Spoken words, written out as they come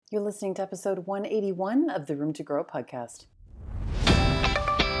You're listening to episode 181 of the Room to Grow podcast.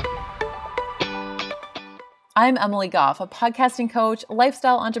 I'm Emily Goff, a podcasting coach,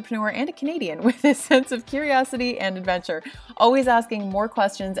 lifestyle entrepreneur, and a Canadian with a sense of curiosity and adventure, always asking more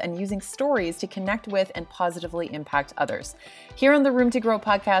questions and using stories to connect with and positively impact others. Here on the Room to Grow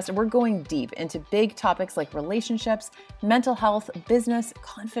podcast, we're going deep into big topics like relationships, mental health, business,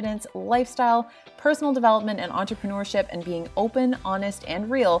 confidence, lifestyle, personal development, and entrepreneurship, and being open, honest,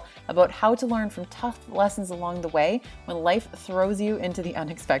 and real about how to learn from tough lessons along the way when life throws you into the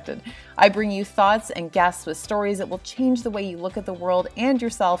unexpected. I bring you thoughts and guests with stories that will change the way you look at the world and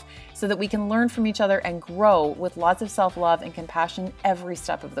yourself so that we can learn from each other and grow with lots of self-love and compassion every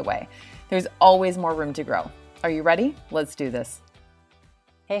step of the way. There's always more room to grow. Are you ready? Let's do this.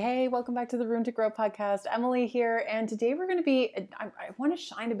 Hey, welcome back to the Room to Grow podcast. Emily here, and today we're going to I want to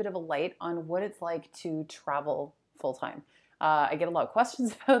shine a bit of a light on what it's like to travel full-time. I get a lot of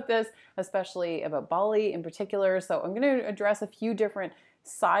questions about this, especially about Bali in particular, so I'm going to address a few different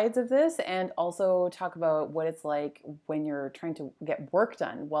sides of this and also talk about what it's like when you're trying to get work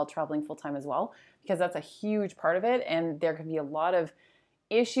done while traveling full-time as well, because that's a huge part of it, and there can be a lot of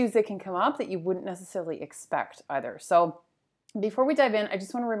issues that can come up that you wouldn't necessarily expect either. So before we dive in, I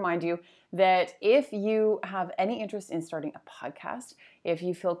just want to remind you that if you have any interest in starting a podcast, if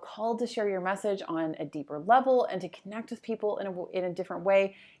you feel called to share your message on a deeper level and to connect with people in a different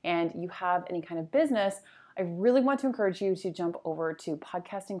way, and you have any kind of business, I really want to encourage you to jump over to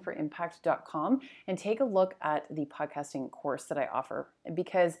podcastingforimpact.com and take a look at the podcasting course that I offer,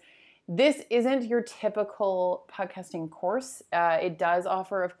 because this isn't your typical podcasting course. It does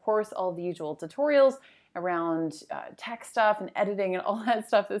offer, of course, all the usual tutorials around tech stuff and editing and all that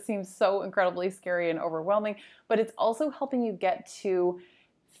stuff that seems so incredibly scary and overwhelming, but it's also helping you get to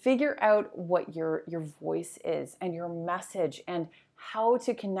figure out what your voice is and your message and how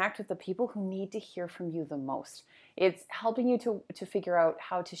to connect with the people who need to hear from you the most. It's helping you to figure out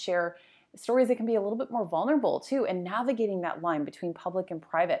how to share stories that can be a little bit more vulnerable too, and navigating that line between public and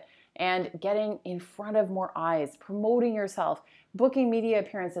private, and getting in front of more eyes, promoting yourself, booking media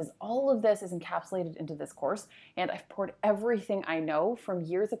appearances. All of this is encapsulated into this course, and I've poured everything I know from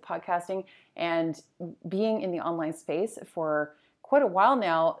years of podcasting and being in the online space for quite a while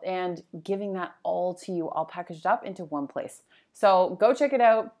now, and giving that all to you, all packaged up into one place. So go check it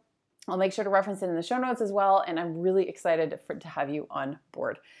out. I'll make sure to reference it in the show notes as well, and I'm really excited to have you on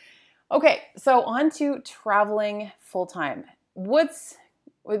board. Okay, so on to traveling full-time. Would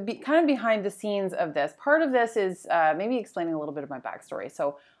be kind of behind the scenes of this. Part of this is maybe explaining a little bit of my backstory.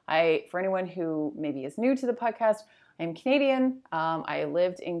 So for anyone who maybe is new to the podcast, I'm Canadian. I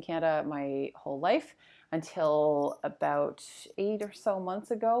lived in Canada my whole life until about 8 or so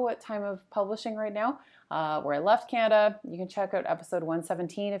months ago at time of publishing right now, where I left Canada. You can check out episode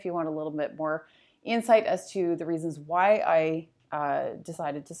 117 if you want a little bit more insight as to the reasons why I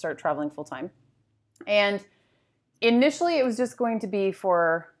decided to start traveling full-time. And initially, it was just going to be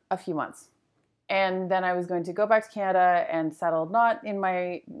for a few months, and then I was going to go back to Canada and settle not in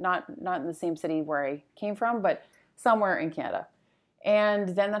the same city where I came from, but somewhere in Canada.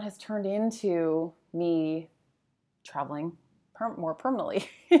 And then that has turned into me traveling more permanently.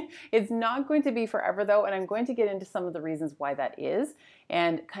 It's not going to be forever though, and I'm going to get into some of the reasons why that is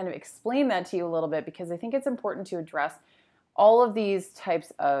and kind of explain that to you a little bit, because I think it's important to address all of these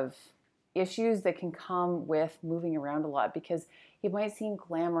types of issues that can come with moving around a lot, because it might seem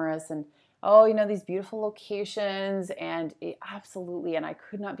glamorous and these beautiful locations, and absolutely, and I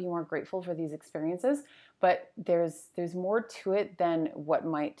could not be more grateful for these experiences, but there's more to it than what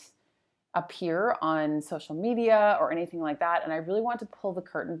might appear on social media or anything like that, and I really want to pull the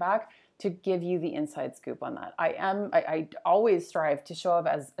curtain back to give you the inside scoop on that. I always strive to show up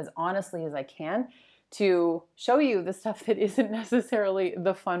as honestly as I can, to show you the stuff that isn't necessarily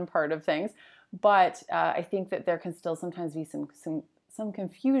the fun part of things. But I think that there can still sometimes be some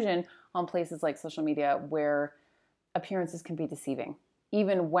confusion on places like social media, where appearances can be deceiving,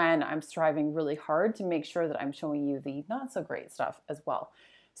 even when I'm striving really hard to make sure that I'm showing you the not so great stuff as well.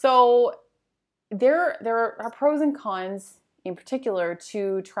 So there are pros and cons in particular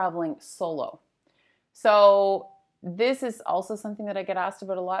to traveling solo. So this is also something that I get asked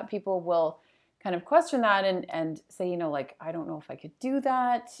about a lot. People will kind of question that and say, I don't know if I could do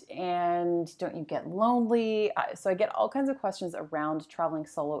that, and don't you get lonely? So I get all kinds of questions around traveling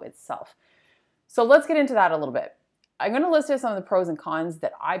solo itself. So let's get into that a little bit. I'm going to list out some of the pros and cons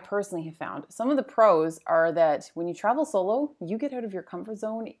that I personally have found. Some of the pros are that when you travel solo, you get out of your comfort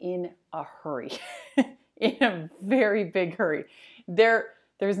zone in a hurry, in a very big hurry.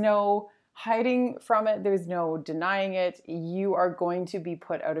 There's no hiding from it. There's no denying it. You are going to be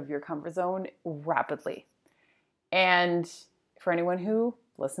put out of your comfort zone rapidly. And for anyone who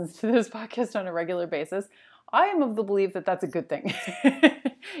listens to this podcast on a regular basis, I am of the belief that that's a good thing.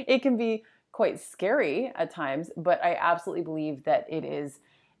 It can be quite scary at times, but I absolutely believe that it is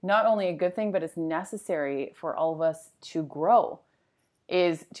not only a good thing, but it's necessary for all of us to grow,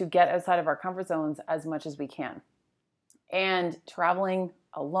 is to get outside of our comfort zones as much as we can. And traveling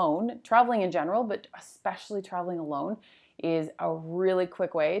alone, traveling in general, but especially traveling alone, is a really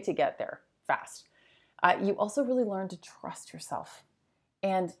quick way to get there fast. You also really learn to trust yourself.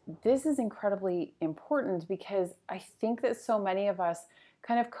 And this is incredibly important because I think that so many of us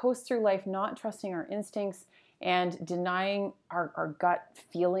kind of coast through life not trusting our instincts and denying our gut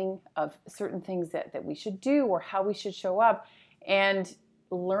feeling of certain things that we should do or how we should show up. And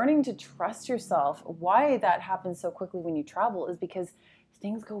learning to trust yourself, why that happens so quickly when you travel is because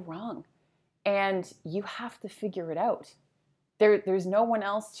things go wrong and you have to figure it out. There's no one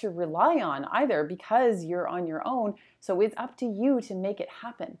else to rely on either because you're on your own. So it's up to you to make it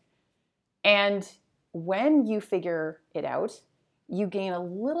happen. And when you figure it out, you gain a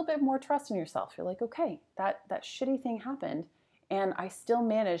little bit more trust in yourself. You're like, okay, that shitty thing happened and I still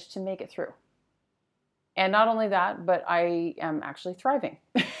managed to make it through. And not only that, but I am actually thriving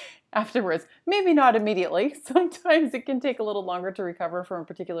afterwards. Maybe not immediately. Sometimes it can take a little longer to recover from a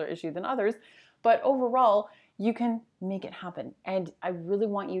particular issue than others. But overall, you can make it happen. And I really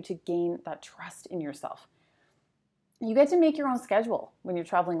want you to gain that trust in yourself. You get to make your own schedule when you're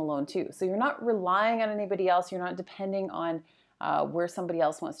traveling alone too. So you're not relying on anybody else. You're not depending on where somebody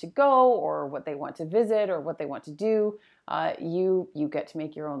else wants to go or what they want to visit or what they want to do. You get to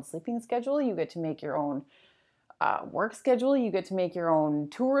make your own sleeping schedule. You get to make your own work schedule. You get to make your own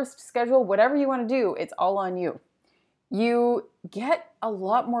tourist schedule. Whatever you want to do, it's all on you. You get a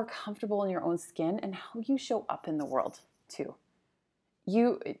lot more comfortable in your own skin and how you show up in the world too.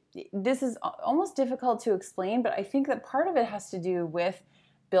 This is almost difficult to explain, but I think that part of it has to do with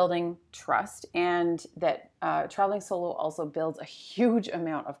building trust, and that traveling solo also builds a huge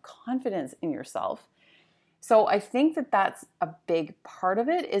amount of confidence in yourself. So I think that that's a big part of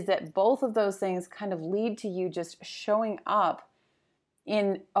it, is that both of those things kind of lead to you just showing up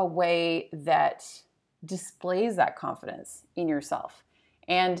in a way that displays that confidence in yourself,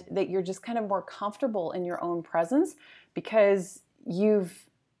 and that you're just kind of more comfortable in your own presence because you've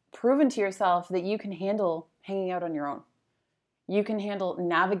proven to yourself that you can handle hanging out on your own. You can handle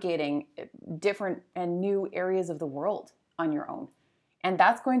navigating different and new areas of the world on your own. And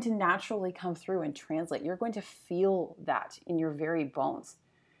that's going to naturally come through and translate. You're going to feel that in your very bones.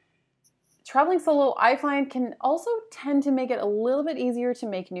 Traveling solo, I find, can also tend to make it a little bit easier to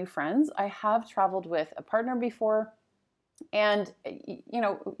make new friends. I have traveled with a partner before, and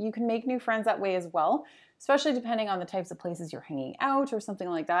you can make new friends that way as well, especially depending on the types of places you're hanging out or something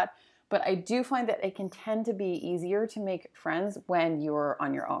like that. But I do find that it can tend to be easier to make friends when you're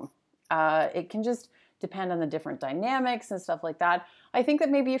on your own. It can just depend on the different dynamics and stuff like that. I think that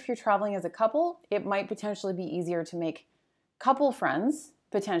maybe if you're traveling as a couple, it might potentially be easier to make couple friends,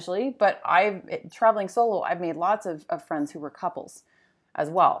 potentially. But traveling solo, I've made lots of friends who were couples as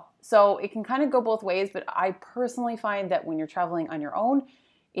well. So it can kind of go both ways, but I personally find that when you're traveling on your own,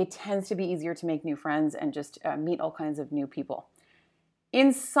 it tends to be easier to make new friends and just meet all kinds of new people.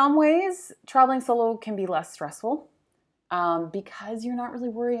 In some ways, traveling solo can be less stressful because you're not really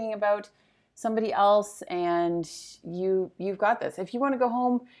worrying about somebody else, and you've got this. If you want to go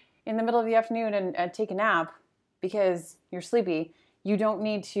home in the middle of the afternoon and take a nap because you're sleepy, you don't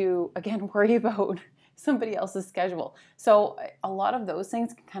need to, again, worry about somebody else's schedule. So a lot of those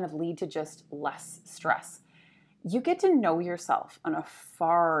things can kind of lead to just less stress. You get to know yourself on a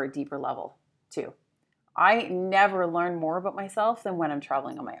far deeper level too. I never learn more about myself than when I'm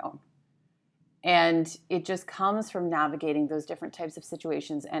traveling on my own. And it just comes from navigating those different types of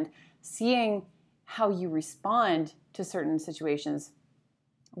situations and seeing how you respond to certain situations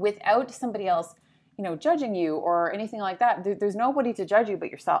without somebody else, judging you or anything like that. There's nobody to judge you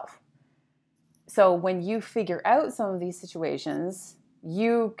but yourself. So when you figure out some of these situations,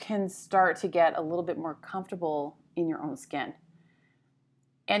 you can start to get a little bit more comfortable in your own skin.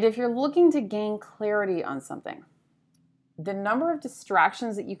 And if you're looking to gain clarity on something, the number of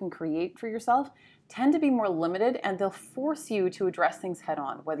distractions that you can create for yourself tend to be more limited, and they'll force you to address things head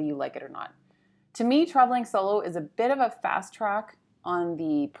on, whether you like it or not. To me, traveling solo is a bit of a fast track on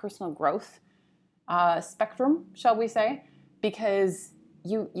the personal growth spectrum, shall we say, because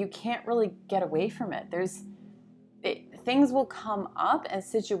you can't really get away from it. Things will come up and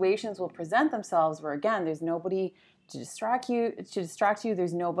situations will present themselves where, again, there's nobody distract you.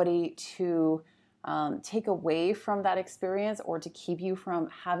 There's nobody to take away from that experience or to keep you from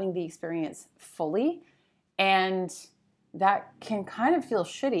having the experience fully. And that can kind of feel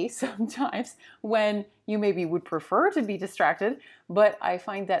shitty sometimes when you maybe would prefer to be distracted. But I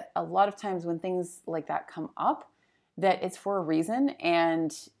find that a lot of times when things like that come up, that it's for a reason,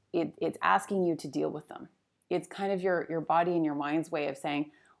 and it's asking you to deal with them. It's kind of your body and your mind's way of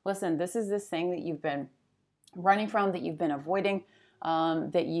saying, listen, this is this thing that you've been running from, that you've been avoiding,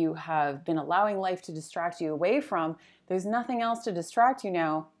 that you have been allowing life to distract you away from. There's nothing else to distract you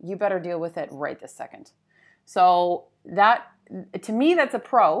now. You better deal with it right this second. So that, to me, that's a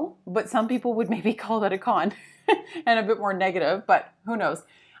pro, but some people would maybe call that a con and a bit more negative, but who knows?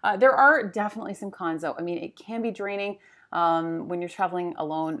 There are definitely some cons though. I mean, it can be draining when you're traveling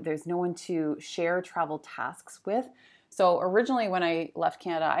alone. There's no one to share travel tasks with. So originally when I left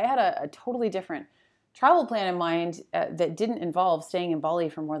Canada, I had a totally different travel plan in mind that didn't involve staying in Bali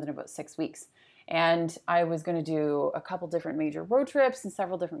for more than about 6 weeks. And I was going to do a couple different major road trips in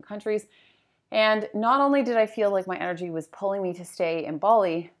several different countries. And not only did I feel like my energy was pulling me to stay in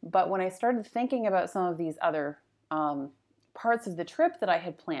Bali, but when I started thinking about some of these other parts of the trip that I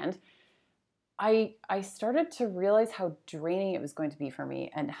had planned, I started to realize how draining it was going to be for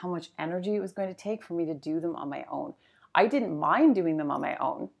me and how much energy it was going to take for me to do them on my own. I didn't mind doing them on my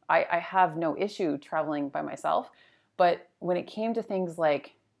own. I have no issue traveling by myself. But when it came to things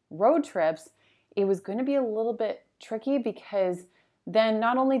like road trips, it was going to be a little bit tricky because then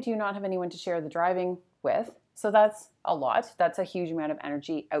not only do you not have anyone to share the driving with, so that's a lot. That's a huge amount of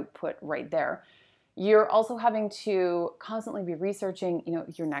energy output right there. You're also having to constantly be researching,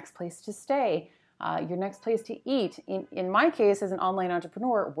 your next place to stay, your next place to eat. In my case, as an online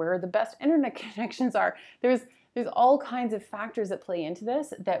entrepreneur, where the best internet connections are. There's all kinds of factors that play into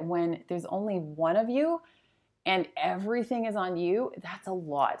this, that when there's only one of you and everything is on you, that's a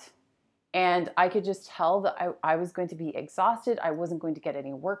lot. And I could just tell that I was going to be exhausted. I wasn't going to get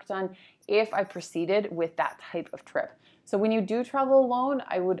any work done if I proceeded with that type of trip. So when you do travel alone,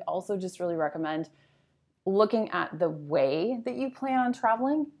 I would also just really recommend looking at the way that you plan on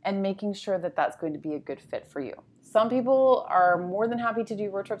traveling and making sure that that's going to be a good fit for you. Some people are more than happy to do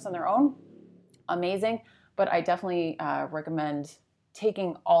road trips on their own. Amazing. But I definitely recommend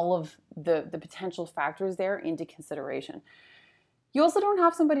taking all of the potential factors there into consideration. You also don't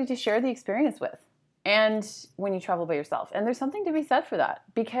have somebody to share the experience with, and when you travel by yourself. And there's something to be said for that,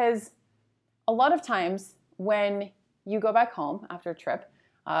 because a lot of times when you go back home after a trip,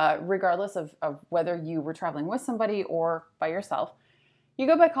 regardless of whether you were traveling with somebody or by yourself, you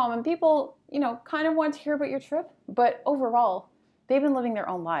go back home and people, kind of want to hear about your trip, but overall, they've been living their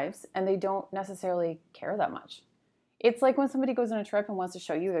own lives and they don't necessarily care that much. It's like when somebody goes on a trip and wants to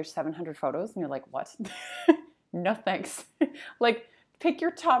show you their 700 photos and you're like, what? No, thanks. Like, pick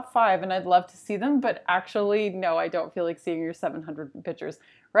your top 5 and I'd love to see them, but actually, no, I don't feel like seeing your 700 pictures,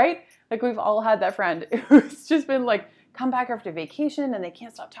 right? Like, we've all had that friend who's just been like, come back after vacation and they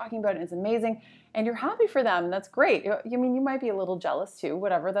can't stop talking about it. It's amazing. And you're happy for them. That's great. I mean, you might be a little jealous too,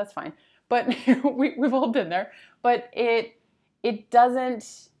 whatever, that's fine. But we've all been there. But it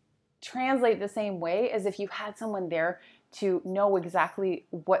doesn't translate the same way as if you had someone there to know exactly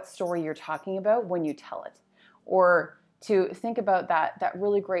what story you're talking about when you tell it. Or to think about that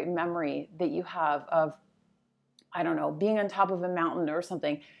really great memory that you have of, I don't know, being on top of a mountain or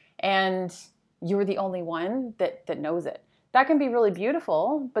something, and you're the only one that knows it. That can be really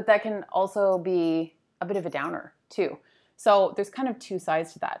beautiful, but that can also be a bit of a downer too. So there's kind of two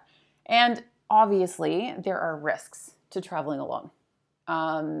sides to that. And obviously there are risks to traveling alone.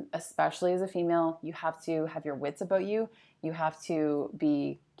 Especially as a female, you have to have your wits about you. You have to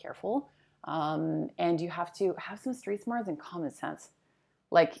be careful. And you have to have some street smarts and common sense.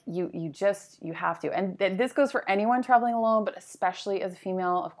 Like you have to. And this goes for anyone traveling alone, but especially as a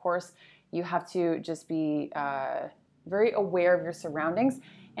female, of course, you have to just be very aware of your surroundings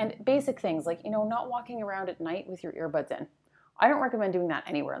and basic things like, not walking around at night with your earbuds in. I don't recommend doing that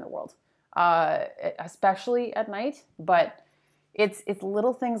anywhere in the world, especially at night, but it's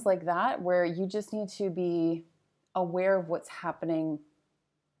little things like that where you just need to be aware of what's happening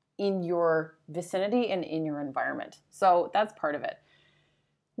in your vicinity and in your environment. So that's part of it.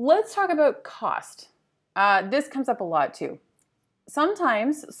 Let's talk about cost. This comes up a lot too.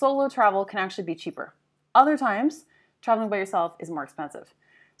 Sometimes solo travel can actually be cheaper. Other times, traveling by yourself is more expensive.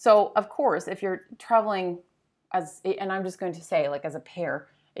 So of course, if you're traveling and I'm just going to say like as a pair,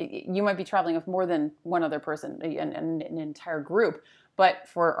 you might be traveling with more than one other person, an entire group. But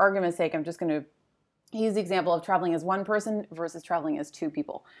for argument's sake, I'm just going to he used the example of traveling as one person versus traveling as two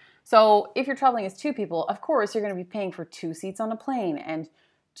people. So if you're traveling as two people, of course, you're going to be paying for 2 seats on a plane and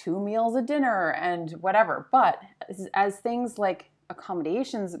 2 meals at dinner and whatever. But as things like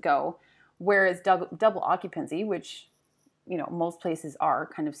accommodations go, where it's double occupancy, which, most places are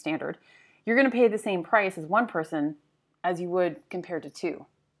kind of standard, you're going to pay the same price as one person as you would compared to two,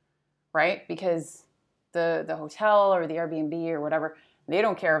 right? Because the hotel or the Airbnb or whatever, they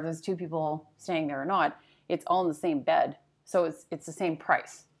don't care if there's 2 people staying there or not. It's all in the same bed. So it's the same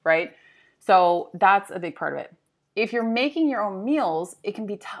price, right? So that's a big part of it. If you're making your own meals, it can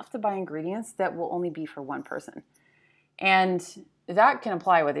be tough to buy ingredients that will only be for one person. And that can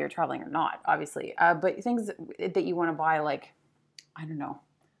apply whether you're traveling or not, obviously. But things that you want to buy, like, I don't know,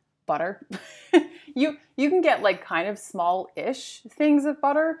 butter. you can get like kind of small-ish things of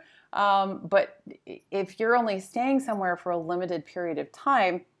butter. But if you're only staying somewhere for a limited period of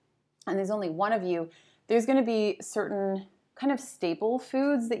time and there's only one of you, there's going to be certain kind of staple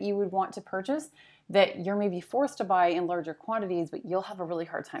foods that you would want to purchase that you're maybe forced to buy in larger quantities, but you'll have a really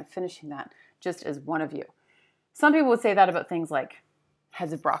hard time finishing that just as one of you. Some people would say that about things like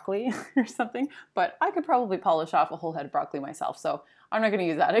heads of broccoli or something, but I could probably polish off a whole head of broccoli myself, so I'm not going to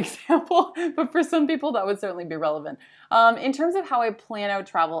use that example, but for some people that would certainly be relevant. In terms of how I plan out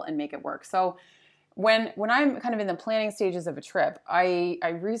travel and make it work. So when I'm kind of in the planning stages of a trip, I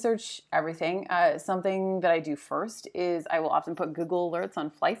research everything. Something that I do first is I will often put Google alerts on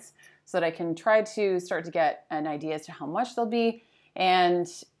flights so that I can try to start to get an idea as to how much they'll be and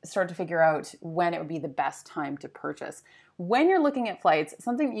start to figure out when it would be the best time to purchase. When you're looking at flights,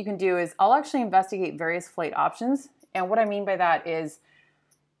 something that you can do is I'll actually investigate various flight options. And what I mean by that is,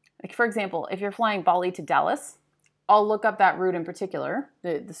 like, for example, if you're flying Bali to Dallas, I'll look up that route in particular,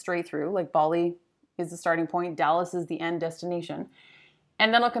 the straight through, like Bali is the starting point, Dallas is the end destination.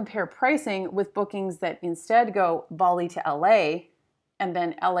 And then I'll compare pricing with bookings that instead go Bali to LA and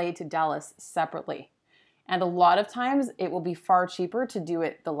then LA to Dallas separately. And a lot of times it will be far cheaper to do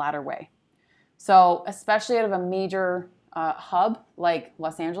it the latter way. So especially out of a major hub like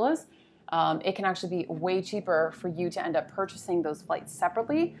Los Angeles, it can actually be way cheaper for you to end up purchasing those flights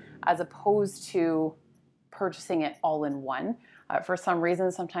separately as opposed to purchasing it all in one. For some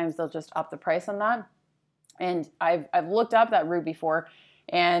reason, sometimes they'll just up the price on that. And I've looked up that route before,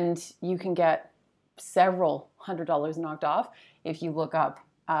 and you can get several $100s knocked off if you look up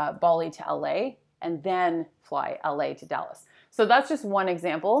Bali to LA and then fly LA to Dallas. So that's just one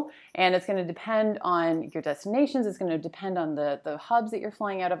example, and it's going to depend on your destinations. It's going to depend on the hubs that you're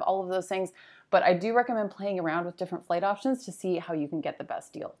flying out of, all of those things. But I do recommend playing around with different flight options to see how you can get the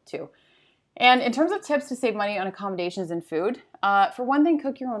best deal too. And in terms of tips to save money on accommodations and food, for one thing,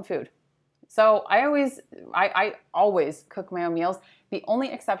 cook your own food. So I always cook my own meals. The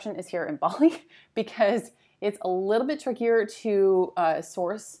only exception is here in Bali because it's a little bit trickier to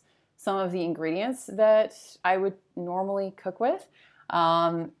source some of the ingredients that I would normally cook with.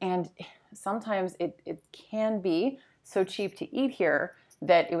 And sometimes it can be so cheap to eat here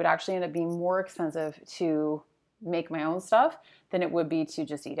that it would actually end up being more expensive to make my own stuff than it would be to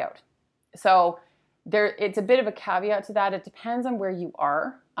just eat out. So it's a bit of a caveat to that. It depends on where you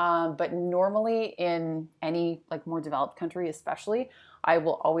are. But normally in any like more developed country especially, I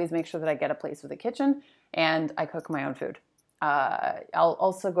will always make sure that I get a place with a kitchen and I cook my own food. I'll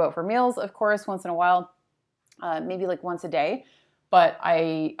also go out for meals, of course, once in a while, maybe like once a day. But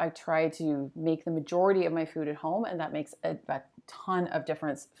I try to make the majority of my food at home, and that makes a ton of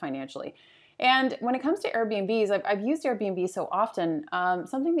difference financially. And when it comes to Airbnbs, I've used Airbnb so often.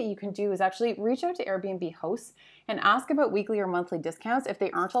 Something that you can do is actually reach out to Airbnb hosts and ask about weekly or monthly discounts if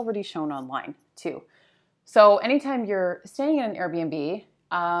they aren't already shown online too. So anytime you're staying in an Airbnb,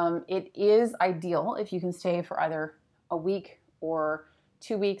 it is ideal if you can stay for either a week or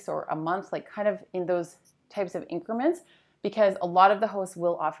 2 weeks or a month, like kind of in those types of increments, because a lot of the hosts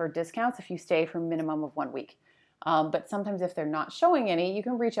will offer discounts if you stay for a minimum of 1 week. But sometimes if they're not showing any, you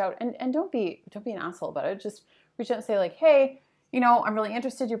can reach out and don't be an asshole about it. Just reach out and say like, hey, I'm really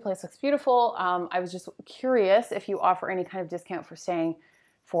interested. Your place looks beautiful. I was just curious if you offer any kind of discount for staying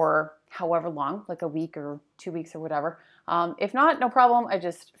for however long, like a week or 2 weeks or whatever. If not, no problem. I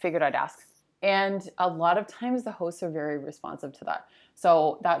just figured I'd ask. And a lot of times the hosts are very responsive to that.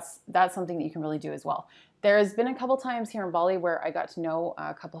 So that's something that you can really do as well. There's been a couple times here in Bali where I got to know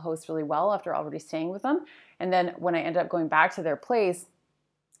a couple hosts really well after already staying with them. And then when I ended up going back to their place,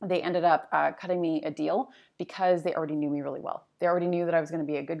 they ended up cutting me a deal because they already knew me really well. They already knew that I was going to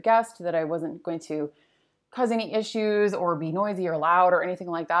be a good guest, that I wasn't going to cause any issues or be noisy or loud or anything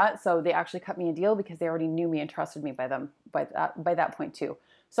like that. So they actually cut me a deal because they already knew me and trusted me by that point too.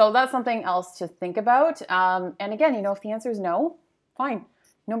 So that's something else to think about. And again, if the answer is no, fine,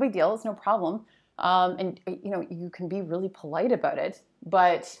 no big deal, it's no problem. And you can be really polite about it,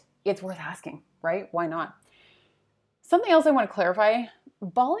 but it's worth asking, right? Why not? Something else I want to clarify,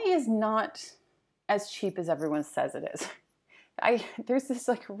 Bali is not as cheap as everyone says it is. There's this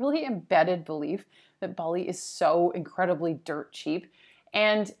really embedded belief that Bali is so incredibly dirt cheap.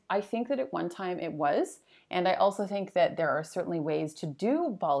 And I think that at one time it was. And I also think that there are certainly ways to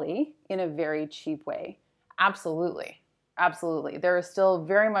do Bali in a very cheap way. Absolutely. Absolutely. There are still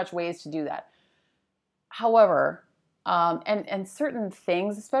very much ways to do that. However, and certain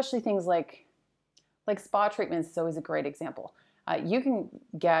things, especially things like spa treatments is always a great example. You can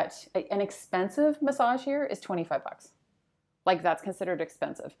get an expensive massage here is $25. That's considered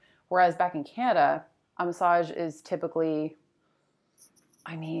expensive. Whereas back in Canada, a massage is typically,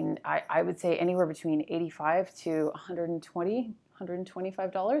 I would say anywhere between $85 to $120,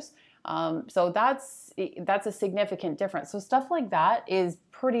 $125. So that's a significant difference. So stuff like that is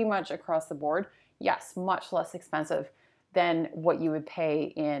pretty much across the board. Yes, much less expensive than what you would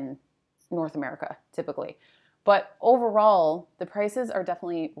pay in North America typically. But overall, the prices are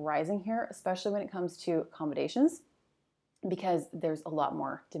definitely rising here, especially when it comes to accommodations, because there's a lot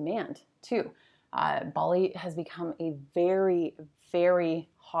more demand too. Bali has become a very, very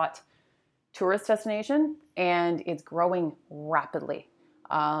hot tourist destination, and it's growing rapidly.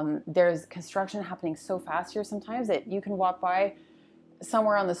 There's construction happening so fast here sometimes that you can walk by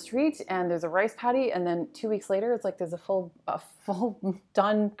somewhere on the street and there's a rice paddy, and then 2 weeks later it's there's a full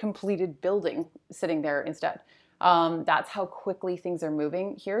done completed building sitting there instead. That's how quickly things are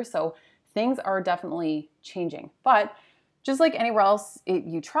moving here. So things are definitely changing, but just like anywhere else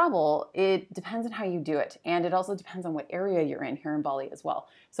you travel, it depends on how you do it. And it also depends on what area you're in here in Bali as well.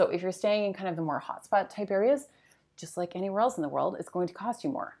 So if you're staying in kind of the more hotspot type areas, just like anywhere else in the world, it's going to cost you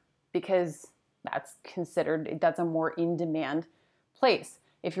more because that's a more in-demand place.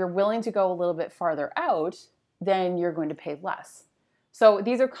 If you're willing to go a little bit farther out, then you're going to pay less. So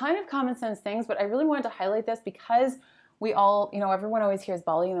these are kind of common sense things, but I really wanted to highlight this because we all, everyone always hears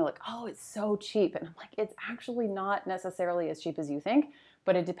Bali and they're like, oh, it's so cheap. And I'm like, it's actually not necessarily as cheap as you think,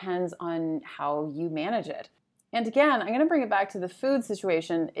 but it depends on how you manage it. And again, I'm going to bring it back to the food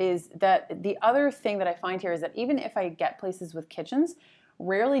situation, is that the other thing that I find here is that even if I get places with kitchens,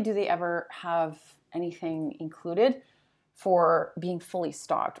 rarely do they ever have anything included for being fully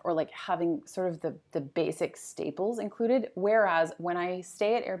stocked or having sort of the basic staples included. Whereas when I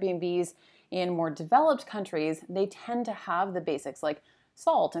stay at Airbnbs in more developed countries, they tend to have the basics like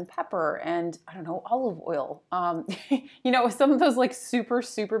salt and pepper and olive oil, some of those super,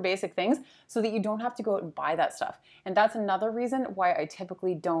 super basic things, so that you don't have to go out and buy that stuff. And that's another reason why I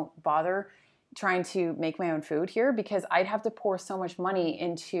typically don't bother trying to make my own food here, because I'd have to pour so much money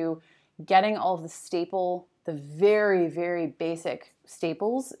into getting all of the very, very basic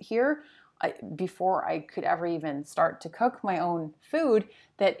staples here before I could ever even start to cook my own food,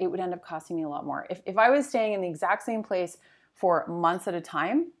 that it would end up costing me a lot more. If I was staying in the exact same place for months at a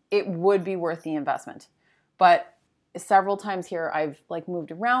time, it would be worth the investment. But several times here, I've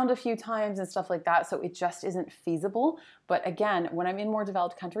moved around a few times and stuff like that, so it just isn't feasible. But again, when I'm in more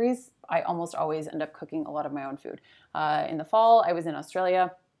developed countries, I almost always end up cooking a lot of my own food. In the fall, I was in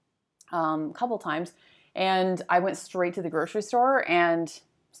Australia a couple times, and I went straight to the grocery store and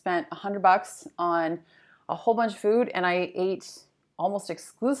spent $100 on a whole bunch of food, and I ate almost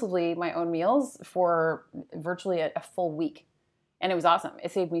exclusively my own meals for virtually a full week. And it was awesome.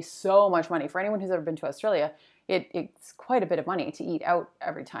 It saved me so much money. For anyone who's ever been to Australia, it's quite a bit of money to eat out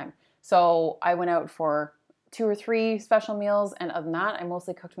every time. So I went out for 2 or 3 special meals, and other than that, I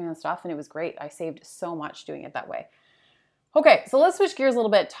mostly cooked my own stuff, and it was great. I saved so much doing it that way. Okay, so let's switch gears a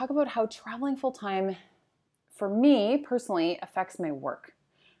little bit. Talk about how traveling full-time, for me personally, affects my work.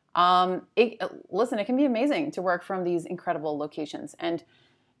 It can be amazing to work from these incredible locations. And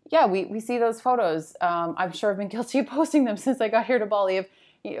yeah, we see those photos. I'm sure I've been guilty of posting them since I got here to Bali of,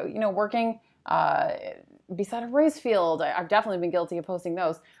 working beside a rice field. I've definitely been guilty of posting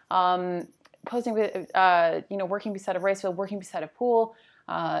those. Working beside a rice field, working beside a pool,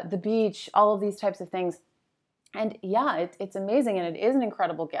 the beach, all of these types of things. And yeah, it's amazing, and it is an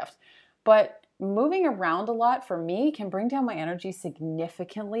incredible gift. But moving around a lot for me can bring down my energy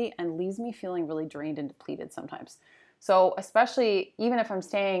significantly and leaves me feeling really drained and depleted sometimes. So especially even if I'm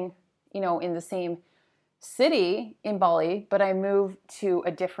staying, in the same city in Bali, but I move to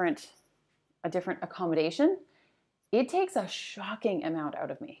a different accommodation, it takes a shocking amount out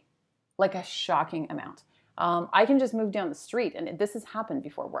of me, like a shocking amount. I can just move down the street, and this has happened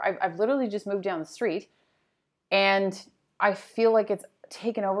before, where I've literally just moved down the street, and I feel like it's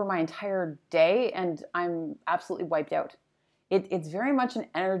taken over my entire day and I'm absolutely wiped out. It's very much an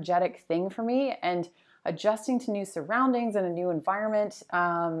energetic thing for me, and adjusting to new surroundings and a new environment,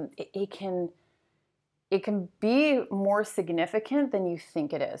 it can be more significant than you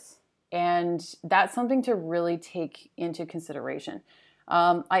think it is. And that's something to really take into consideration.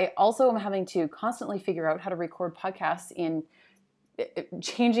 I also am having to constantly figure out how to record podcasts in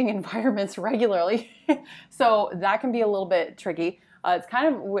changing environments regularly. So that can be a little bit tricky. It's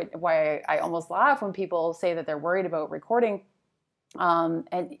kind of why I almost laugh when people say that they're worried about recording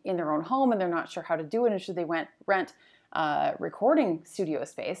and in their own home and they're not sure how to do it, and should they rent recording studio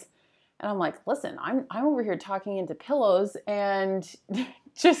space. And I'm like, listen, I'm over here talking into pillows and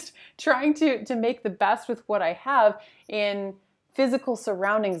just trying to make the best with what I have in physical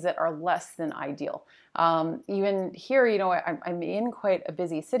surroundings that are less than ideal. Even here, I'm in quite a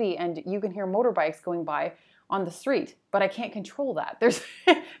busy city, and you can hear motorbikes going by on the street, but I can't control that.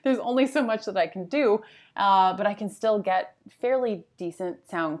 There's only so much that I can do, but I can still get fairly decent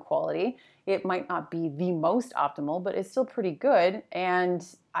sound quality. It might not be the most optimal, but it's still pretty good, and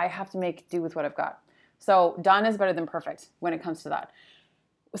I have to make do with what I've got. So done is better than perfect when it comes to that.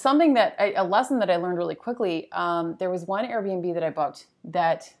 A lesson that I learned really quickly, there was one Airbnb that I booked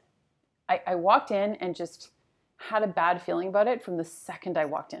that I walked in and just had a bad feeling about it from the second I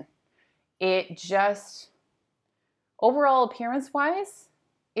walked in. It just, overall appearance-wise,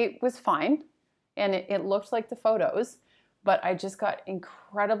 it was fine, and it looked like the photos, but I just got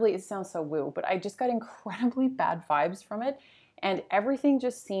it sounds so woo, but I just got incredibly bad vibes from it, and everything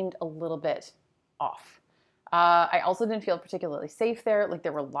just seemed a little bit off. I also didn't feel particularly safe there. Like,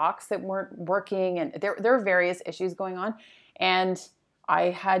 there were locks that weren't working, and there were various issues going on, and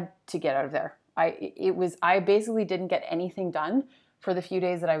I had to get out of there. I basically didn't get anything done for the few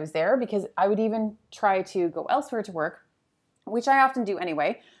days that I was there, because I would even try to go elsewhere to work, which I often do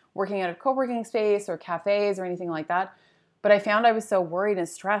anyway, working out of co-working space or cafes or anything like that. But I found I was so worried and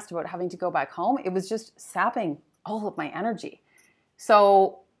stressed about having to go back home. It was just sapping all of my energy.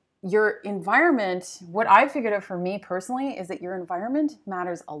 So your environment, what I figured out for me personally is that your environment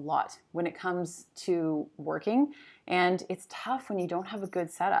matters a lot when it comes to working, and it's tough when you don't have a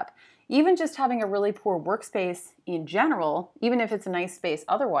good setup. Even just having a really poor workspace in general, even if it's a nice space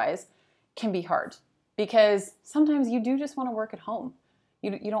otherwise, can be hard, because sometimes you do just want to work at home.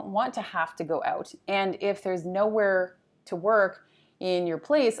 You don't want to have to go out, and if there's nowhere to work in your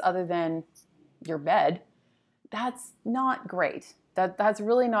place other than your bed, that's not great. That's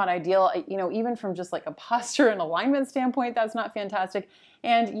really not ideal. Even from just like a posture and alignment standpoint, that's not fantastic.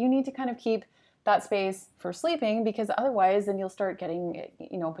 And you need to kind of keep that space for sleeping, because otherwise then you'll start getting,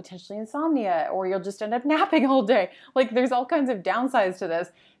 potentially insomnia, or you'll just end up napping all day. Like, there's all kinds of downsides to this.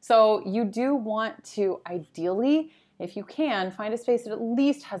 So you do want to, ideally, if you can, find a space that at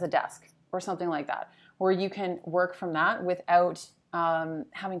least has a desk or something like that, where you can work from that without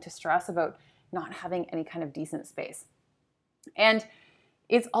having to stress about not having any kind of decent space. And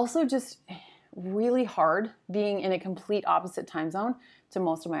it's also just really hard being in a complete opposite time zone to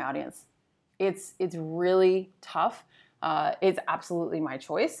most of my audience. It's really tough. It's absolutely my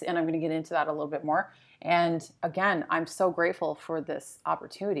choice, and I'm going to get into that a little bit more. And again, I'm so grateful for this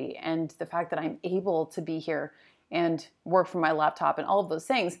opportunity and the fact that I'm able to be here and work from my laptop and all of those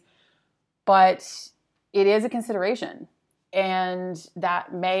things. But it is a consideration, and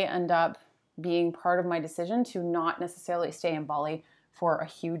that may end up being part of my decision to not necessarily stay in Bali for a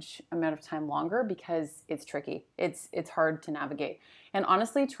huge amount of time longer, because it's tricky. It's hard to navigate. And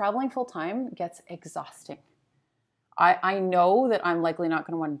honestly, traveling full time gets exhausting. I know that I'm likely not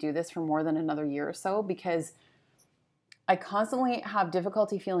going to want to do this for more than another year or so, because I constantly have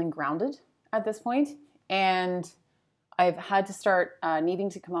difficulty feeling grounded at this point. And I've had to start needing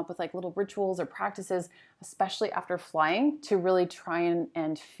to come up with like little rituals or practices, especially after flying, to really try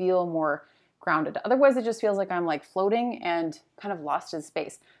and feel more grounded. Otherwise, it just feels like I'm like floating and kind of lost in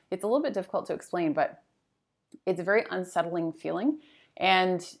space. It's a little bit difficult to explain, but it's a very unsettling feeling.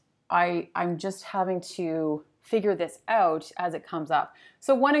 And I'm just having to figure this out as it comes up.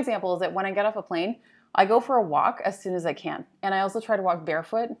 So one example is that when I get off a plane, I go for a walk as soon as I can. And I also try to walk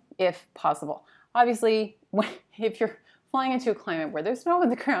barefoot if possible. Obviously, if you're flying into a climate where there's snow on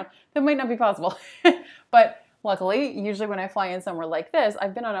the ground, that might not be possible. But luckily, usually when I fly in somewhere like this,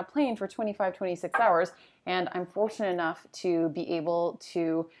 I've been on a plane for 25, 26 hours, and I'm fortunate enough to be able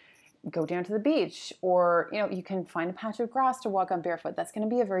to go down to the beach, or you can find a patch of grass to walk on barefoot. That's going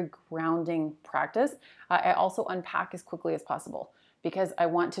to be a very grounding practice. I also unpack as quickly as possible, because I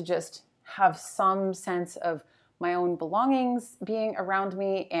want to just have some sense of my own belongings being around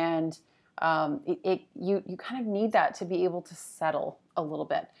me, and You kind of need that to be able to settle a little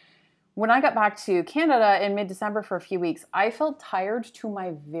bit. When I got back to Canada in mid-December for a few weeks, I felt tired to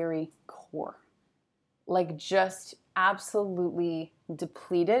my very core. Like just absolutely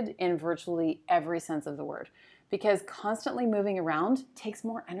depleted in virtually every sense of the word. Because constantly moving around takes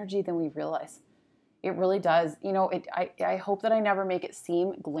more energy than we realize. It really does. You know, I hope that I never make it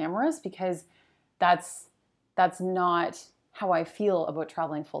seem glamorous, because that's not how I feel about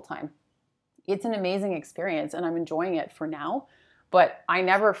traveling full time. It's an amazing experience and I'm enjoying it for now, but I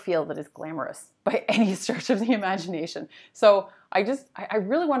never feel that it's glamorous by any stretch of the imagination. So I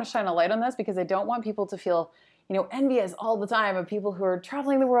really want to shine a light on this, because I don't want people to feel, you know, envious all the time of people who are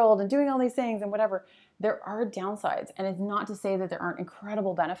traveling the world and doing all these things and whatever. There are downsides, and it's not to say that there aren't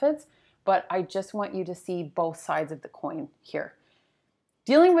incredible benefits, but I just want you to see both sides of the coin here.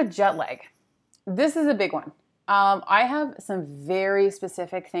 Dealing with jet lag. This is a big one. I have some very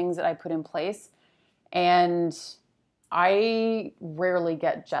specific things that I put in place, and I rarely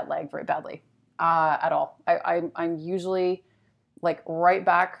get jet lag very badly at all. I'm usually like right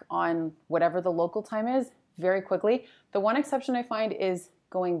back on whatever the local time is very quickly. The one exception I find is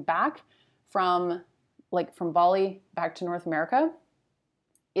going back from Bali back to North America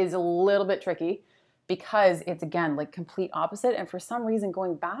is a little bit tricky, because it's, again, like complete opposite. And for some reason,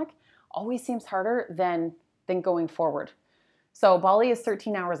 going back always seems harder than going forward. So Bali is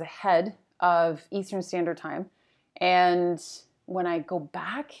 13 hours ahead of Eastern Standard Time. And when I go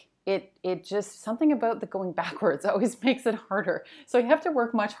back, it just, something about the going backwards always makes it harder. So I have to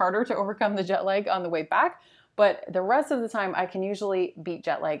work much harder to overcome the jet lag on the way back. But the rest of the time, I can usually beat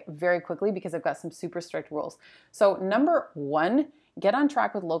jet lag very quickly, because I've got some super strict rules. So number one, get on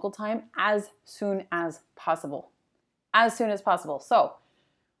track with local time as soon as possible. As soon as possible. So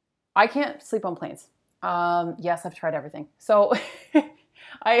I can't sleep on planes. Yes, I've tried everything. So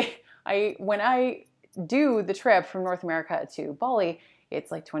when I do the trip from North America to Bali,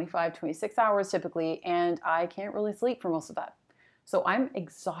 it's like 25, 26 hours typically, and I can't really sleep for most of that. So I'm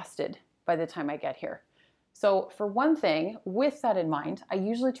exhausted by the time I get here. So for one thing, with that in mind, I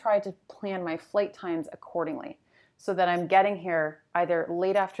usually try to plan my flight times accordingly, so that I'm getting here either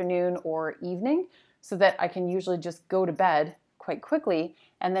late afternoon or evening, so that I can usually just go to bed quite quickly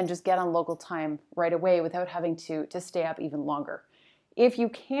and then just get on local time right away without having to stay up even longer. If you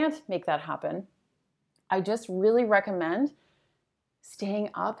can't make that happen, I just really recommend staying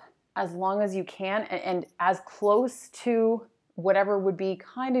up as long as you can, and as close to whatever would be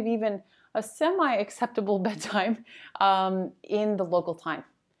kind of even a semi-acceptable bedtime in the local time.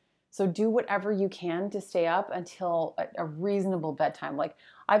 So do whatever you can to stay up until a reasonable bedtime. Like,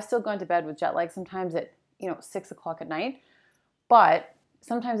 I've still gone to bed with jet lag sometimes at 6 o'clock at night, but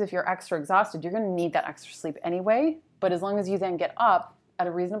sometimes if you're extra exhausted, you're going to need that extra sleep anyway. But as long as you then get up at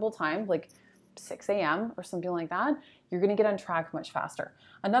a reasonable time, like 6 a.m. or something like that, you're going to get on track much faster.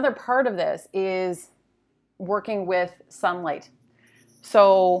 Another part of this is working with sunlight.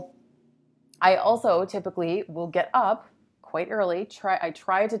 So I also typically will get up quite early. I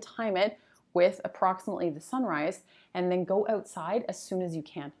try to time it with approximately the sunrise, and then go outside as soon as you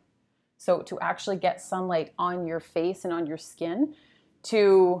can. So to actually get sunlight on your face and on your skin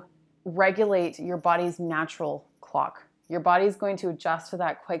to regulate your body's natural clock. Your body's going to adjust to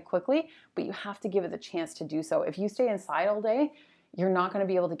that quite quickly, but you have to give it the chance to do so. If you stay inside all day, you're not going to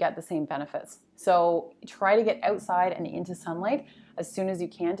be able to get the same benefits. So try to get outside and into sunlight as soon as you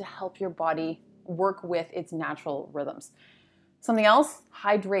can to help your body work with its natural rhythms. Something else,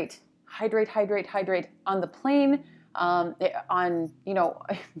 hydrate. Hydrate on the plane,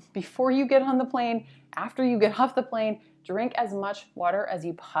 before you get on the plane, after you get off the plane. Drink as much water as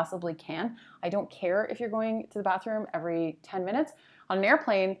you possibly can. I don't care if you're going to the bathroom every 10 minutes. On an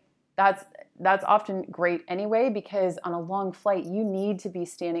airplane, that's often great anyway, because on a long flight, you need to be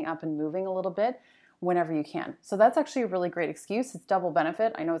standing up and moving a little bit whenever you can. So that's actually a really great excuse. It's double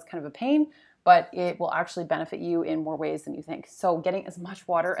benefit. I know it's kind of a pain, but it will actually benefit you in more ways than you think. So getting as much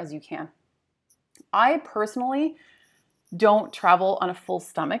water as you can. I personally don't travel on a full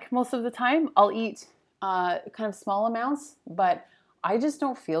stomach most of the time. I'll eat kind of small amounts, but I just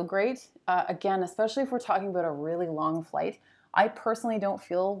don't feel great. Again, especially if we're talking about a really long flight, I personally don't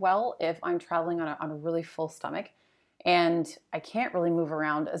feel well if I'm traveling on a really full stomach, and I can't really move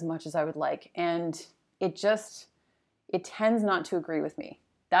around as much as I would like. And it tends not to agree with me.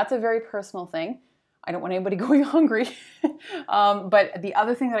 That's a very personal thing. I don't want anybody going hungry. But the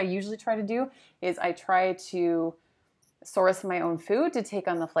other thing that I usually try to do is I try to source my own food to take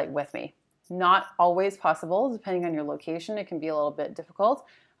on the flight with me. Not always possible, depending on your location. It can be a little bit difficult.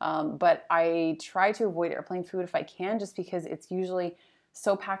 But I try to avoid airplane food if I can, just because it's usually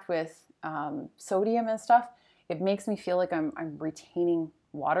so packed with sodium and stuff, it makes me feel like I'm retaining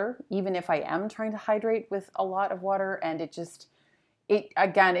water, even if I am trying to hydrate with a lot of water. And it just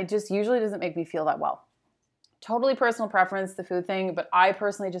usually doesn't make me feel that well. Totally personal preference, the food thing, but I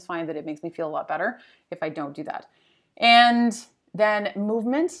personally just find that it makes me feel a lot better if I don't do that. And then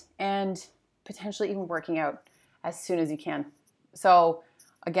movement and potentially even working out as soon as you can. So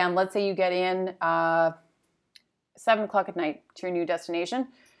again, let's say you get in 7 o'clock at night to your new destination.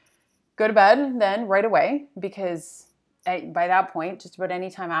 Go to bed then right away, because by that point, just about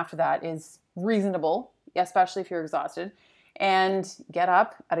any time after that is reasonable, especially if you're exhausted. And get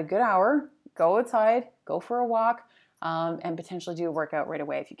up at a good hour, go outside, go for a walk, and potentially do a workout right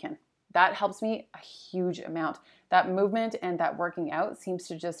away if you can. That helps me a huge amount. That movement and that working out seems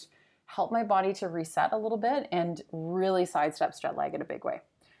to just help my body to reset a little bit and really sidestep jet lag in a big way.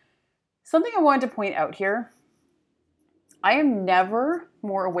 Something I wanted to point out here, I am never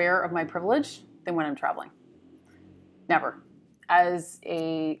more aware of my privilege than when I'm traveling. Never. As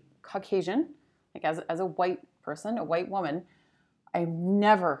a Caucasian, like as a white person, a white woman, I'm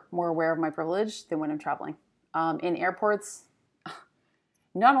never more aware of my privilege than when I'm traveling. In airports,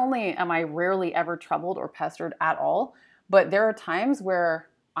 not only am I rarely ever troubled or pestered at all, but there are times where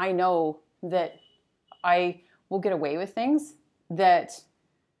I know that I will get away with things that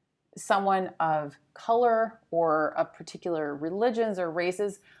someone of color or of particular religions or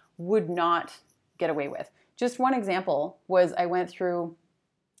races would not get away with. Just one example was I went through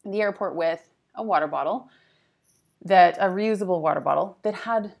the airport with a water bottle, a reusable water bottle that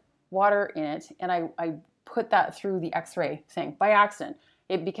had water in it, and I put that through the x-ray thing by accident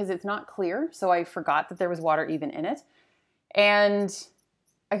because it's not clear, so I forgot that there was water even in it. And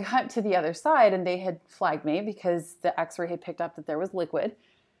I got to the other side and they had flagged me because the x-ray had picked up that there was liquid.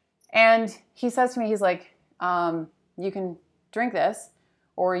 And he says to me, he's like, you can drink this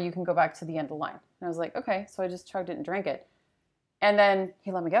or you can go back to the end of the line. And I was like, okay. So I just chugged it and drank it. And then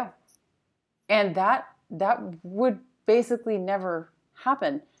he let me go. And that would basically never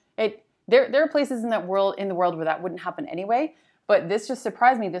happen. There are places in the world where that wouldn't happen anyway. But this just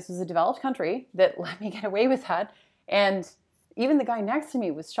surprised me. This was a developed country that let me get away with that. And even the guy next to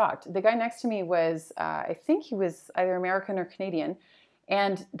me was shocked. The guy next to me was, I think he was either American or Canadian.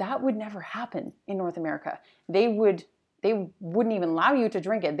 And that would never happen in North America. They wouldn't even allow you to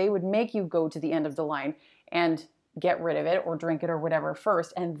drink it. They would make you go to the end of the line and get rid of it or drink it or whatever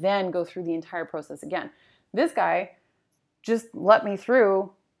first, and then go through the entire process again. This guy just let me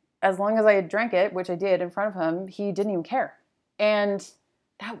through as long as I had drank it, which I did in front of him. He didn't even care. And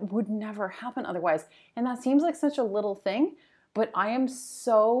that would never happen otherwise. And that seems like such a little thing, but I am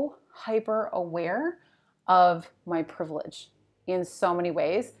so hyper aware of my privilege in so many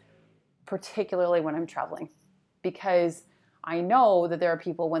ways, particularly when I'm traveling, because I know that there are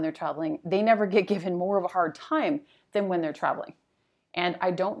people when they're traveling, they never get given more of a hard time than when they're traveling. And I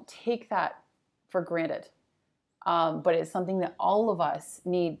don't take that for granted. But it's something that all of us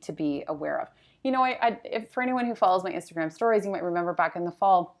need to be aware of. You know, if for anyone who follows my Instagram stories, you might remember back in the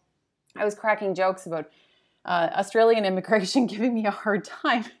fall, I was cracking jokes about Australian immigration giving me a hard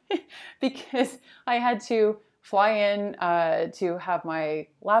time because I had to fly in to have my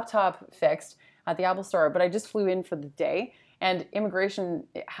laptop fixed at the Apple Store, but I just flew in for the day, and immigration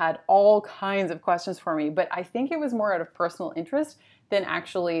had all kinds of questions for me. But I think it was more out of personal interest than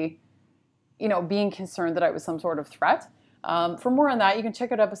actually, being concerned that I was some sort of threat. For more on that, you can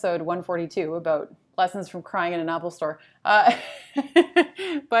check out episode 142 about lessons from crying in an Apple Store.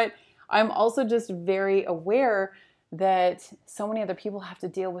 But I'm also just very aware that so many other people have to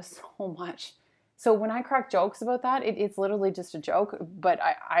deal with so much. So when I crack jokes about that, it's literally just a joke, but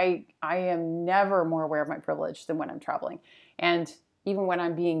I am never more aware of my privilege than when I'm traveling. And even when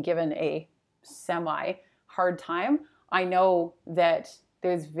I'm being given a semi-hard time, I know that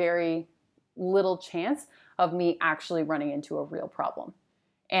there's very little chance of me actually running into a real problem.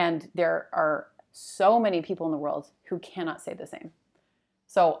 And there are so many people in the world who cannot say the same.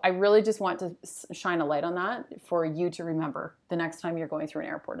 So I really just want to shine a light on that for you to remember the next time you're going through an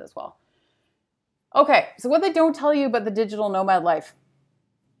airport as well. Okay, so what they don't tell you about the digital nomad life.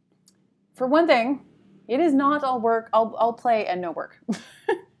 For one thing, it is not all work, all play and no work.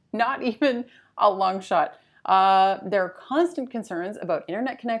 Not even a long shot. There are constant concerns about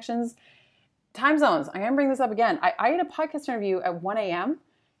internet connections, time zones. I am bringing this up again. I had a podcast interview at 1 a.m.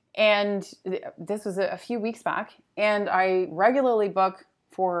 and this was a few weeks back, and I regularly book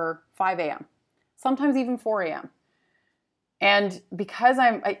for 5 a.m., sometimes even 4 a.m. And because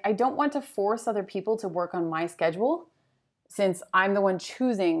I don't want to force other people to work on my schedule, since I'm the one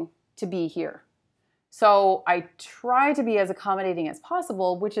choosing to be here. So I try to be as accommodating as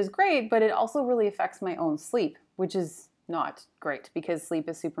possible, which is great, but it also really affects my own sleep, which is not great because sleep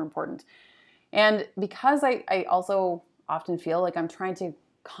is super important. And because I also often feel like I'm trying to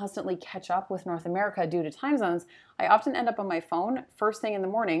constantly catch up with North America due to time zones, I often end up on my phone first thing in the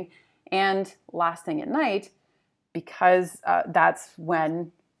morning and last thing at night because that's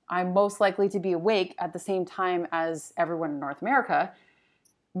when I'm most likely to be awake at the same time as everyone in North America.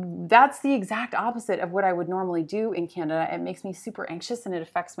 That's the exact opposite of what I would normally do in Canada. It makes me super anxious and it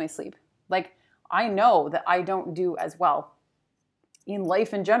affects my sleep. Like, I know that I don't do as well in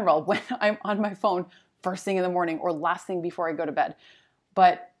life in general when I'm on my phone first thing in the morning or last thing before I go to bed.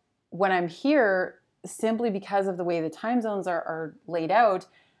 But when I'm here, simply because of the way the time zones are laid out,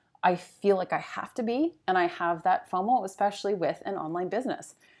 I feel like I have to be, and I have that FOMO, especially with an online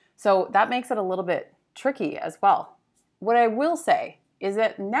business. So that makes it a little bit tricky as well. What I will say is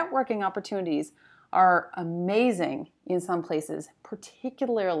that networking opportunities are amazing in some places,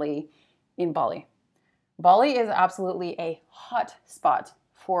 particularly in Bali. Bali is absolutely a hot spot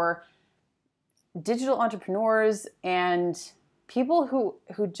for digital entrepreneurs and people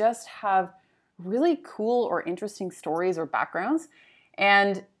who just have really cool or interesting stories or backgrounds.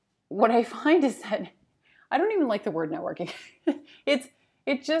 And what I find is that I don't even like the word networking. It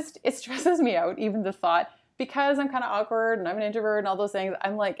stresses me out, even the thought, because I'm kind of awkward and I'm an introvert and all those things.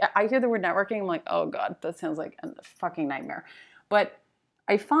 I'm like, I hear the word networking, I'm like, oh God, that sounds like a fucking nightmare. But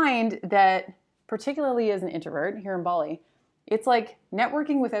I find that particularly as an introvert here in Bali, it's like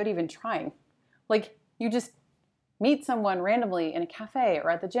networking without even trying. Like, you just meet someone randomly in a cafe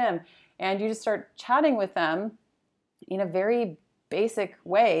or at the gym and you just start chatting with them in a very basic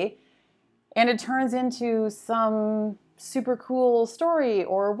way, and it turns into some super cool story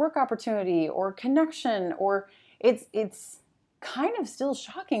or work opportunity or connection. Or it's kind of still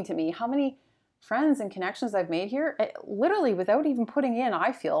shocking to me how many friends and connections I've made here, literally without even putting in,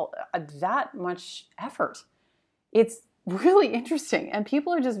 I feel, that much effort. It's really interesting, and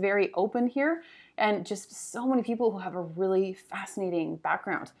people are just very open here, and just so many people who have a really fascinating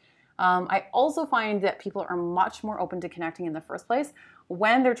background. I also find that people are much more open to connecting in the first place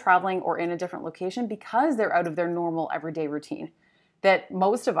when they're traveling or in a different location because they're out of their normal everyday routine that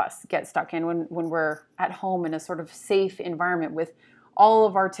most of us get stuck in when we're at home in a sort of safe environment with all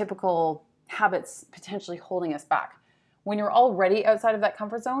of our typical habits potentially holding us back. When you're already outside of that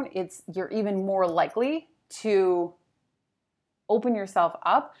comfort zone, you're even more likely to open yourself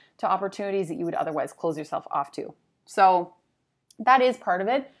up to opportunities that you would otherwise close yourself off to. So that is part of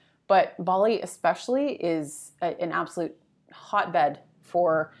it. But Bali especially is an absolute hotbed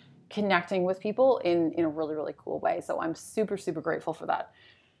for connecting with people in a really, really cool way. So I'm super, super grateful for that.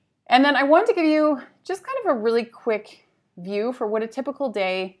 And then I wanted to give you just kind of a really quick view for what a typical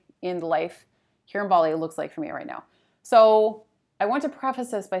day in life here in Bali looks like for me right now. So I want to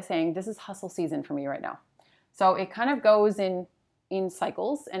preface this by saying this is hustle season for me right now. So it kind of goes in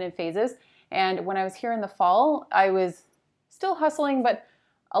cycles and in phases. And when I was here in the fall, I was still hustling, but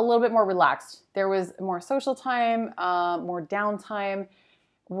a little bit more relaxed. There was more social time, more downtime.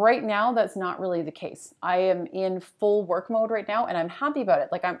 Right now, that's not really the case. I am in full work mode right now, and I'm happy about it.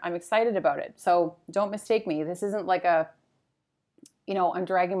 Like, I'm excited about it. So don't mistake me. This isn't like I'm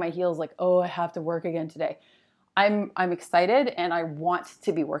dragging my heels like, oh, I have to work again today. I'm excited, and I want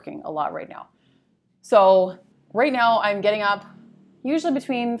to be working a lot right now. So right now, I'm getting up usually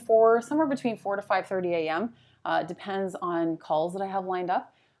somewhere between 4 to 5:30 a.m. Depends on calls that I have lined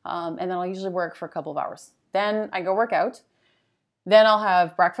up. And then I'll usually work for a couple of hours. Then I go work out. Then I'll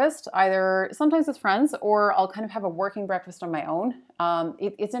have breakfast, either sometimes with friends, or I'll kind of have a working breakfast on my own.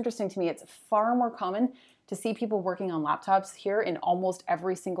 It's interesting to me. It's far more common to see people working on laptops here in almost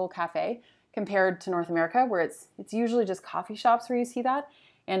every single cafe compared to North America, where it's usually just coffee shops where you see that.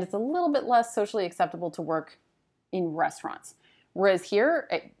 And it's a little bit less socially acceptable to work in restaurants. Whereas here,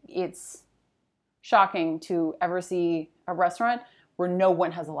 it's shocking to ever see a restaurant where no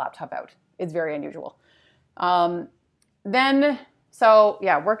one has a laptop out. It's very unusual.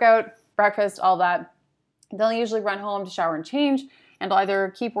 Workout, breakfast, all that. Then I'll usually run home to shower and change, and I'll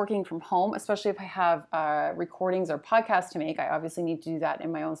either keep working from home, especially if I have recordings or podcasts to make. I obviously need to do that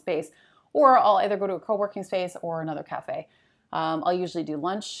in my own space, or I'll either go to a co-working space or another cafe. I'll usually do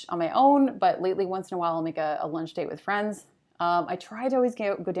lunch on my own, but lately, once in a while, I'll make a lunch date with friends. I try to always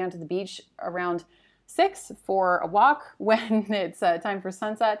go down to the beach around 6 for a walk when it's time for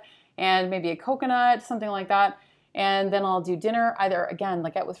sunset, and maybe a coconut, something like that. And then I'll do dinner, either again,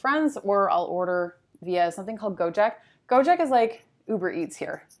 like out with friends, or I'll order via something called Gojek. Gojek is like Uber Eats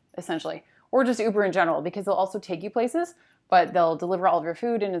here, essentially, or just Uber in general, because they'll also take you places, but they'll deliver all of your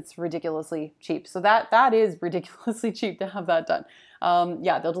food and it's ridiculously cheap. So that is ridiculously cheap to have that done.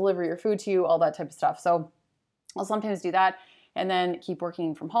 Yeah, they'll deliver your food to you, all that type of stuff. So I'll sometimes do that and then keep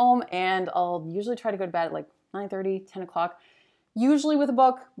working from home, and I'll usually try to go to bed at like 9:30, 10 o'clock, usually with a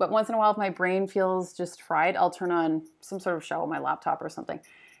book, but once in a while if my brain feels just fried, I'll turn on some sort of show on my laptop or something.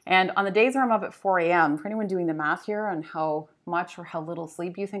 And on the days where I'm up at 4 a.m., for anyone doing the math here on how much or how little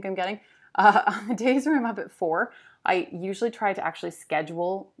sleep you think I'm getting, on the days where I'm up at 4, I usually try to actually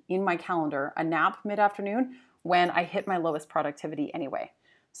schedule in my calendar a nap mid-afternoon when I hit my lowest productivity anyway.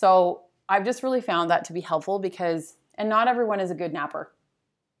 So I've just really found that to be helpful because, and not everyone is a good napper.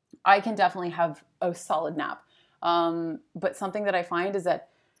 I can definitely have a solid nap. But something that I find is that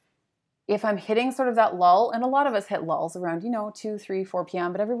if I'm hitting sort of that lull, and a lot of us hit lulls around, 2, 3, 4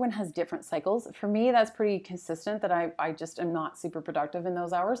 p.m., but everyone has different cycles. For me, that's pretty consistent that I just am not super productive in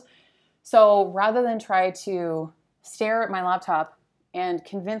those hours. So rather than try to stare at my laptop and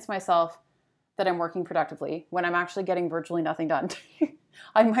convince myself that I'm working productively when I'm actually getting virtually nothing done,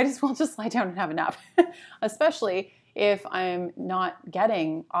 I might as well just lie down and have a nap, especially if I'm not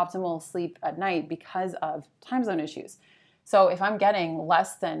getting optimal sleep at night because of time zone issues. So if I'm getting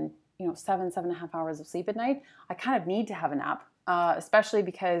less than 7.5 hours of sleep at night, I kind of need to have a nap, especially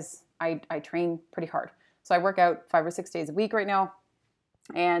because I train pretty hard. So I work out 5 or 6 days a week right now,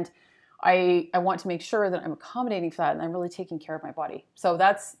 and I want to make sure that I'm accommodating for that and I'm really taking care of my body. So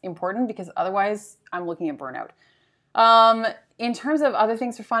that's important because otherwise I'm looking at burnout. In terms of other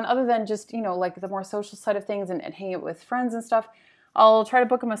things for fun, other than just, like the more social side of things and hanging out with friends and stuff, I'll try to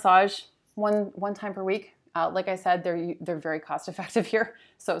book a massage one time per week. Like I said, they're very cost effective here.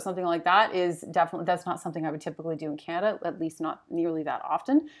 So something like that is definitely, that's not something I would typically do in Canada, at least not nearly that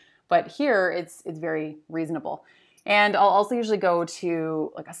often. But here it's very reasonable. And I'll also usually go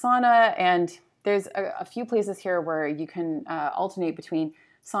to like a sauna, and there's a few places here where you can alternate between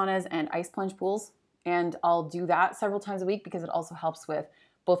saunas and ice plunge pools. And I'll do that several times a week because it also helps with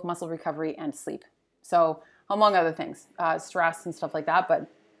both muscle recovery and sleep. So among other things, stress and stuff like that.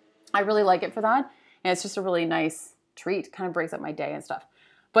 But I really like it for that. And it's just a really nice treat, kind of breaks up my day and stuff.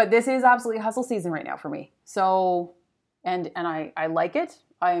 But this is absolutely hustle season right now for me. So, and I like it.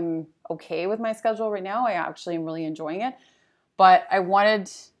 I'm okay with my schedule right now. I actually am really enjoying it. But I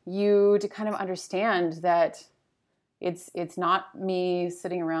wanted you to kind of understand that it's not me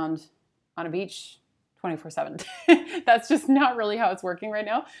sitting around on a beach 24/7. That's just not really how it's working right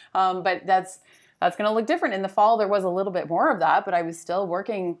now. But that's going to look different. In the fall, there was a little bit more of that, but I was still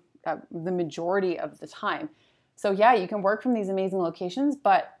working the majority of the time. So yeah, you can work from these amazing locations,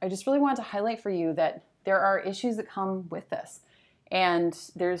 but I just really wanted to highlight for you that there are issues that come with this, and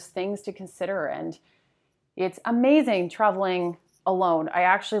there's things to consider. And it's amazing traveling alone. I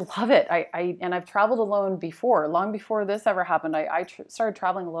actually love it. And I've traveled alone before, long before this ever happened. I started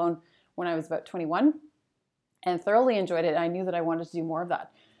traveling alone when I was about 21 and thoroughly enjoyed it. And I knew that I wanted to do more of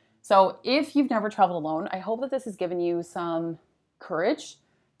that. So if you've never traveled alone, I hope that this has given you some courage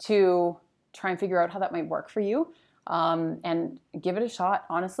to try and figure out how that might work for you, and give it a shot.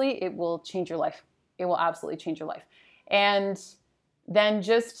 Honestly, it will change your life. It will absolutely change your life. And then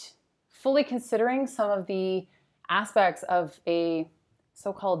just fully considering some of the aspects of a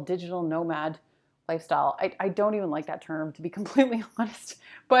so-called digital nomad lifestyle. I don't even like that term, to be completely honest,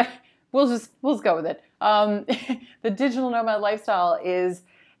 but we'll just go with it. The digital nomad lifestyle is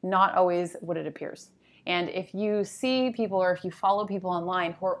not always what it appears. And if you see people, or if you follow people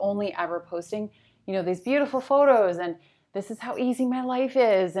online who are only ever posting, these beautiful photos, and this is how easy my life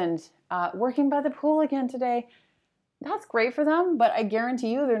is, and working by the pool again today, that's great for them, but I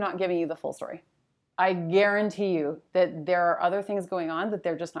guarantee you they're not giving you the full story. I guarantee you that there are other things going on that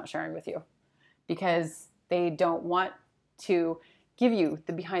they're just not sharing with you because they don't want to give you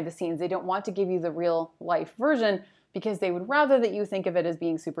the behind the scenes. They don't want to give you the real life version because they would rather that you think of it as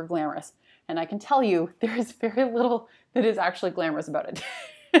being super glamorous. And I can tell you there is very little that is actually glamorous about it.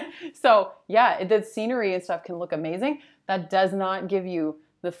 So yeah, the scenery and stuff can look amazing. That does not give you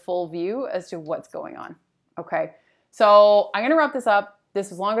the full view as to what's going on. Okay, so I'm going to wrap this up. This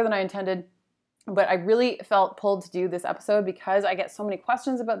was longer than I intended, but I really felt pulled to do this episode because I get so many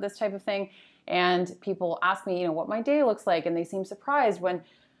questions about this type of thing, and people ask me, what my day looks like, and they seem surprised when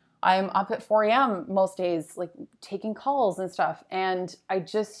I'm up at 4 a.m. most days, like taking calls and stuff. And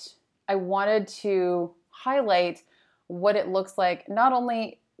I wanted to highlight what it looks like, not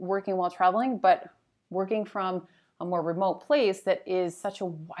only working while traveling, but working from a more remote place that is such a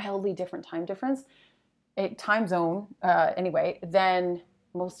wildly different time zone, anyway, than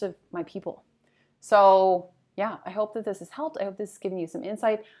most of my people. So yeah, I hope that this has helped. I hope this has given you some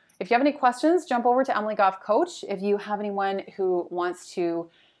insight. If you have any questions, jump over to Emily Goff Coach. If you have anyone who wants to,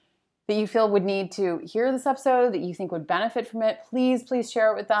 that you feel would need to hear this episode, that you think would benefit from it, please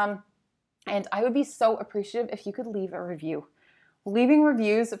share it with them. And I would be so appreciative if you could leave a review. Leaving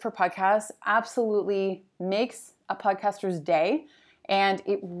reviews for podcasts absolutely makes a podcaster's day, and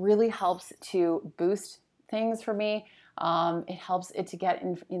it really helps to boost things for me. It helps it to get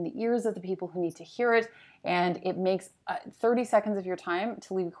in the ears of the people who need to hear it, and it makes 30 seconds of your time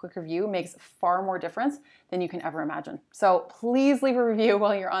to leave a quick review makes far more difference than you can ever imagine. So please leave a review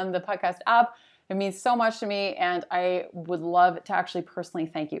while you're on the podcast app. It means so much to me, and I would love to actually personally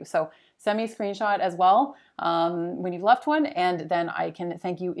thank you. So send me a screenshot as well when you've left one, and then I can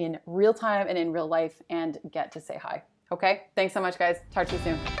thank you in real time and in real life and get to say hi. Okay? Thanks so much, guys. Talk to you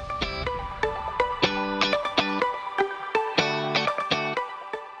soon.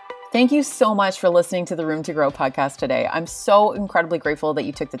 Thank you so much for listening to the Room to Grow podcast today. I'm so incredibly grateful that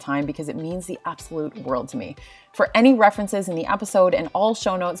you took the time because it means the absolute world to me. For any references in the episode and all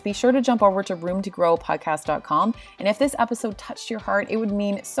show notes, be sure to jump over to roomtogrowpodcast.com. And if this episode touched your heart, it would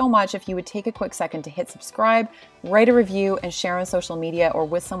mean so much if you would take a quick second to hit subscribe, write a review, and share on social media or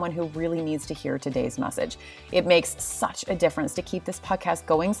with someone who really needs to hear today's message. It makes such a difference to keep this podcast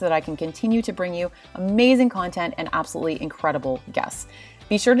going so that I can continue to bring you amazing content and absolutely incredible guests.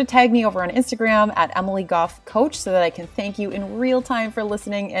 Be sure to tag me over on Instagram at Emily Goff Coach so that I can thank you in real time for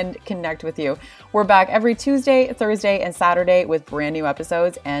listening and connect with you. We're back every Tuesday, Thursday, and Saturday with brand new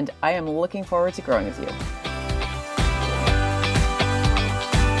episodes, and I am looking forward to growing with you.